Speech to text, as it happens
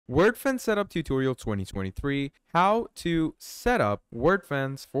Wordfence Setup Tutorial 2023, how to set up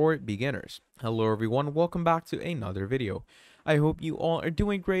Wordfence for beginners. Hello everyone, welcome back to another video. I hope you all are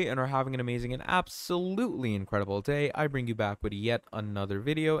doing great and are having an amazing and absolutely incredible day. I bring you back with yet another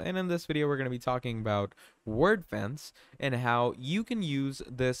video, and in this video we're going to be talking about Wordfence and how you can use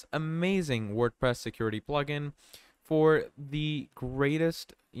this amazing WordPress security plugin for the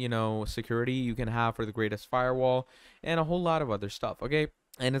greatest, security you can have, for the greatest firewall, and a whole lot of other stuff, okay?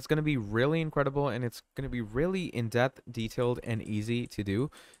 And it's going to be really incredible, and it's going to be really in-depth, detailed, and easy to do.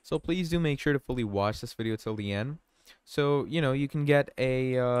 So please do make sure to fully watch this video till the end, so you can get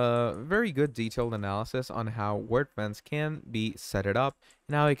a very good detailed analysis on how Wordfence can be set it up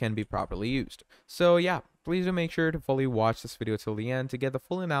and how it can be properly used. So yeah, please do make sure to fully watch this video till the end to get the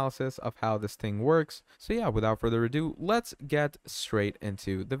full analysis of how this thing works. So yeah, without further ado, let's get straight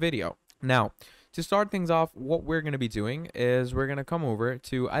into the video. Now, to start things off, what we're going to be doing is we're going to come over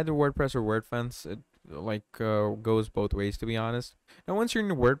to either WordPress or Wordfence. It goes both ways, to be honest. Now, once you're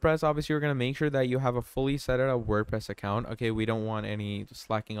in WordPress, obviously you're going to make sure that you have a fully set up WordPress account. Okay, we don't want any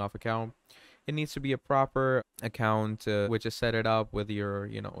slacking off account. It needs to be a proper account, which is set it up with your,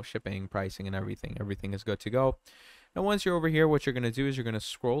 shipping, pricing, and everything. Everything is good to go. Now, once you're over here, what you're going to do is you're going to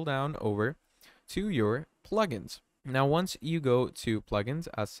scroll down over to your plugins. Now, once you go to plugins,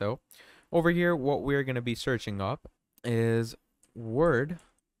 as so, over here, what we're going to be searching up is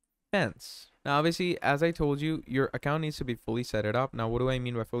Wordfence. Now, obviously, as I told you, your account needs to be fully set it up. Now, what do I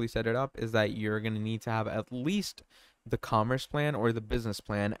mean by fully set it up is that you're going to need to have at least the commerce plan or the business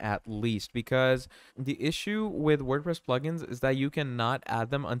plan at least, because the issue with WordPress plugins is that you cannot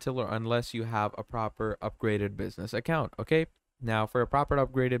add them until or unless you have a proper upgraded business account. Okay. Now, for a proper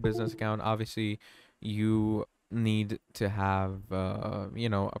upgraded business account, obviously you need to have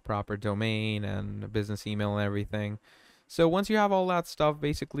a proper domain and a business email and everything. So once you have all that stuff,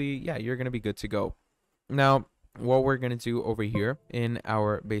 basically, yeah, you're gonna be good to go. Now, what we're gonna do over here in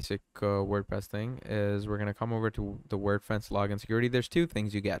our basic WordPress thing is we're gonna come over to the Wordfence login security. There's two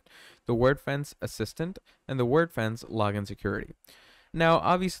things you get: the Wordfence assistant and the Wordfence login security. Now,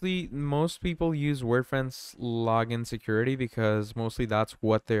 obviously, most people use Wordfence login security because mostly that's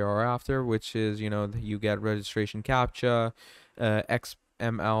what they are after, which is, you get registration CAPTCHA,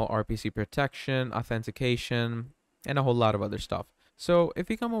 XML RPC protection, authentication, and a whole lot of other stuff. So if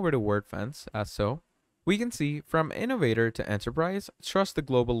you come over to Wordfence, as so, we can see from innovator to enterprise, trust the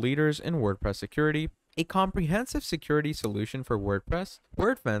global leaders in WordPress security, a comprehensive security solution for WordPress.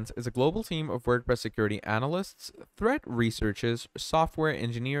 Wordfence is a global team of WordPress security analysts, threat researchers, software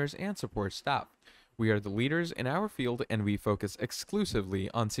engineers, and support staff. We are the leaders in our field, and we focus exclusively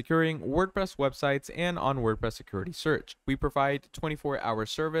on securing WordPress websites and on WordPress security search. We provide 24-hour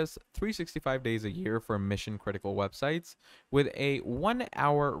service, 365 days a year for mission-critical websites, with a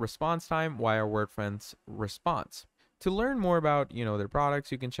 1-hour response time via Wordfence Response. To learn more about, their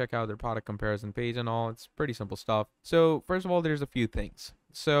products, you can check out their product comparison page and all. It's pretty simple stuff. So first of all, there's a few things.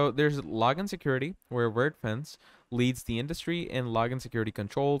 So there's login security, where Wordfence leads the industry in login security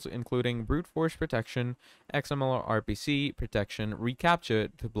controls, including brute force protection, XML RPC protection, reCAPTCHA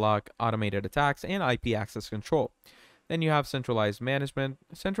to block automated attacks, and IP access control. Then you have centralized management.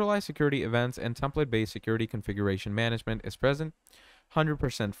 Centralized security events and template-based security configuration management is present.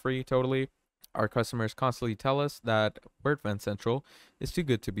 100% free totally. Our customers constantly tell us that Wordfence Central is too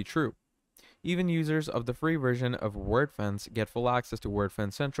good to be true. Even users of the free version of Wordfence get full access to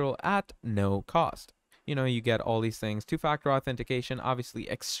Wordfence Central at no cost. You get all these things. Two-factor authentication, obviously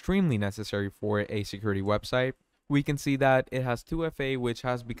extremely necessary for a security website. We can see that it has 2FA, which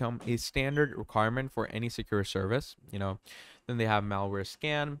has become a standard requirement for any secure service. Then they have malware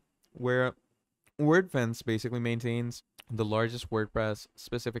scan, where Wordfence basically maintains the largest WordPress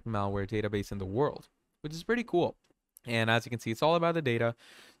specific malware database in the world, which is pretty cool. And as you can see, it's all about the data.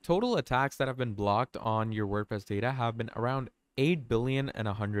 Total attacks that have been blocked on your WordPress data have been around 8 billion and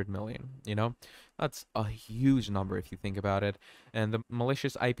 100 million. That's a huge number if you think about it. And the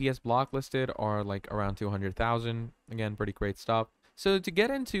malicious IPs blacklisted are like around 200,000. Again, pretty great stuff. So to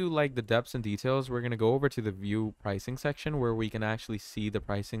get into the depths and details, we're going to go over to the view pricing section, where we can actually see the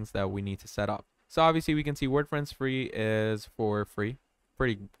pricings that we need to set up. So obviously we can see Wordfence free is for free.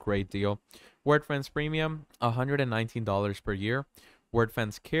 Pretty great deal. Wordfence premium, $119 per year.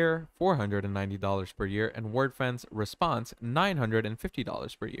 Wordfence care, $490 per year. And Wordfence response,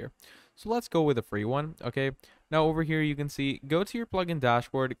 $950 per year. So let's go with the free one. Okay. Now over here you can see, go to your plugin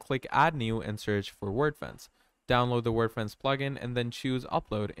dashboard, click add new, and search for Wordfence. Download the Wordfence plugin and then choose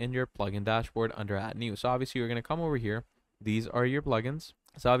upload in your plugin dashboard under add new. So obviously you're going to come over here. These are your plugins.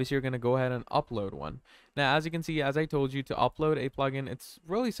 So obviously you're going to go ahead and upload one. Now, as you can see, as I told you, to upload a plugin, it's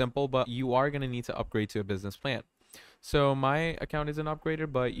really simple, but you are going to need to upgrade to a business plan. So my account isn't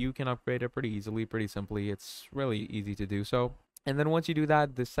upgraded, but you can upgrade it pretty easily, pretty simply. It's really easy to do so. And then once you do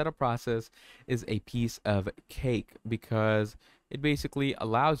that, the setup process is a piece of cake because it basically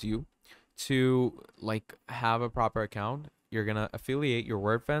allows you to like have a proper account. You're gonna affiliate your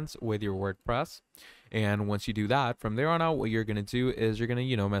Wordfence with your WordPress. And once you do that, from there on out, what you're gonna do is you're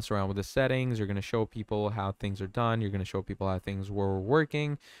gonna, mess around with the settings. You're gonna show people how things are done. You're gonna show people how things were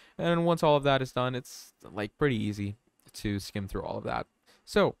working. And once all of that is done, it's like pretty easy to skim through all of that.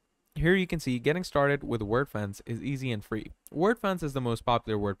 So here you can see getting started with Wordfence is easy and free. Wordfence is the most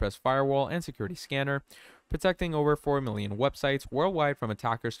popular WordPress firewall and security scanner, protecting over 4 million websites worldwide from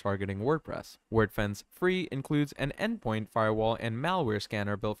attackers targeting WordPress. Wordfence Free includes an endpoint firewall and malware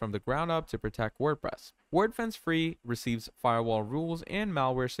scanner built from the ground up to protect WordPress. Wordfence Free receives firewall rules and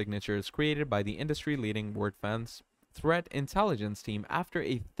malware signatures created by the industry-leading Wordfence threat intelligence team after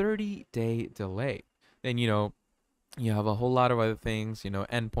a 30-day delay. Then, you have a whole lot of other things,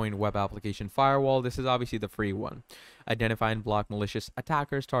 endpoint web application firewall. This is obviously the free one. Identify and block malicious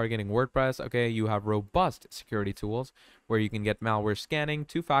attackers targeting WordPress. Okay, you have robust security tools where you can get malware scanning,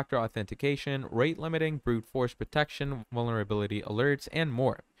 two-factor authentication, rate limiting, brute force protection, vulnerability alerts, and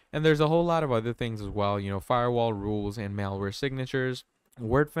more. And there's a whole lot of other things as well, firewall rules and malware signatures.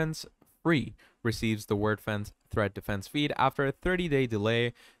 Wordfence Free receives the Wordfence threat defense feed after a 30-day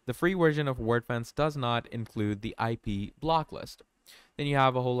delay. The free version of Wordfence does not include the IP block list. Then you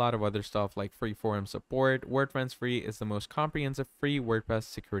have a whole lot of other stuff like free forum support. Wordfence Free is the most comprehensive free WordPress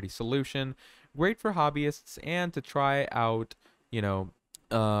security solution, great for hobbyists and to try out,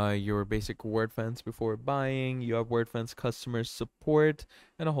 your basic Wordfence before buying. You have Wordfence customer support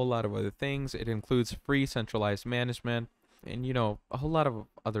and a whole lot of other things. It includes free centralized management and a whole lot of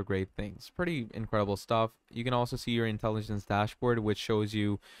other great things. Pretty incredible stuff. You can also see your intelligence dashboard, which shows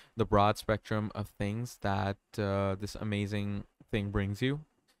you the broad spectrum of things that this amazing thing brings you.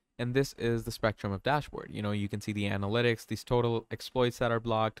 And this is the spectrum of dashboard. You can see the analytics, these total exploits that are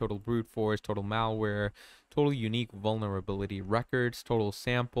blocked, total brute force, total malware, total unique vulnerability records, total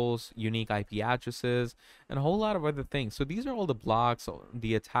samples, unique IP addresses, and a whole lot of other things. So these are all the blocks,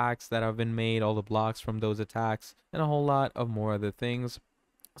 the attacks that have been made, all the blocks from those attacks, and a whole lot of more other things.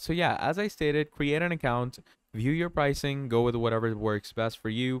 So yeah, as I stated, create an account, view your pricing, go with whatever works best for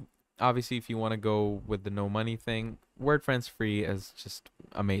you. Obviously, if you want to go with the no money thing, Wordfence Free is just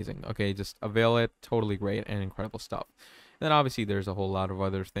amazing. Okay, just avail it. Totally great and incredible stuff. Then obviously there's a whole lot of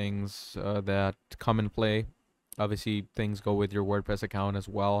other things that come in play. Obviously, things go with your WordPress account as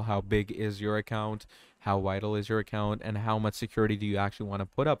well. How big is your account? How vital is your account? And how much security do you actually want to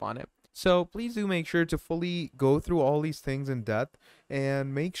put up on it? So please do make sure to fully go through all these things in depth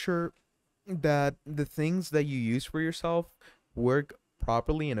and make sure that the things that you use for yourself work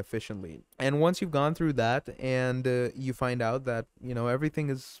properly and efficiently. And once you've gone through that and you find out that everything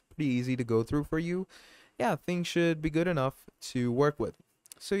is pretty easy to go through for you, yeah, things should be good enough to work with.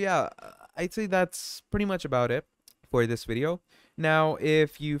 So yeah, I'd say that's pretty much about it for this video. Now,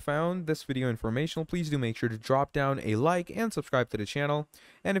 if you found this video informational, please do make sure to drop down a like and subscribe to the channel.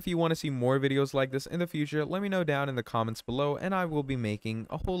 And if you want to see more videos like this in the future, let me know down in the comments below and I will be making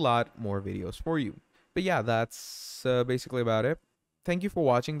a whole lot more videos for you. But yeah, that's basically about it. Thank you for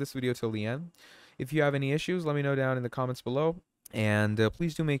watching this video till the end. If you have any issues, let me know down in the comments below. And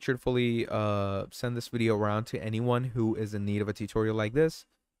please do make sure to fully send this video around to anyone who is in need of a tutorial like this.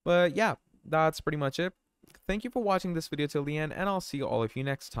 But yeah, that's pretty much it. Thank you for watching this video till the end, and I'll see all of you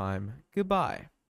next time. Goodbye.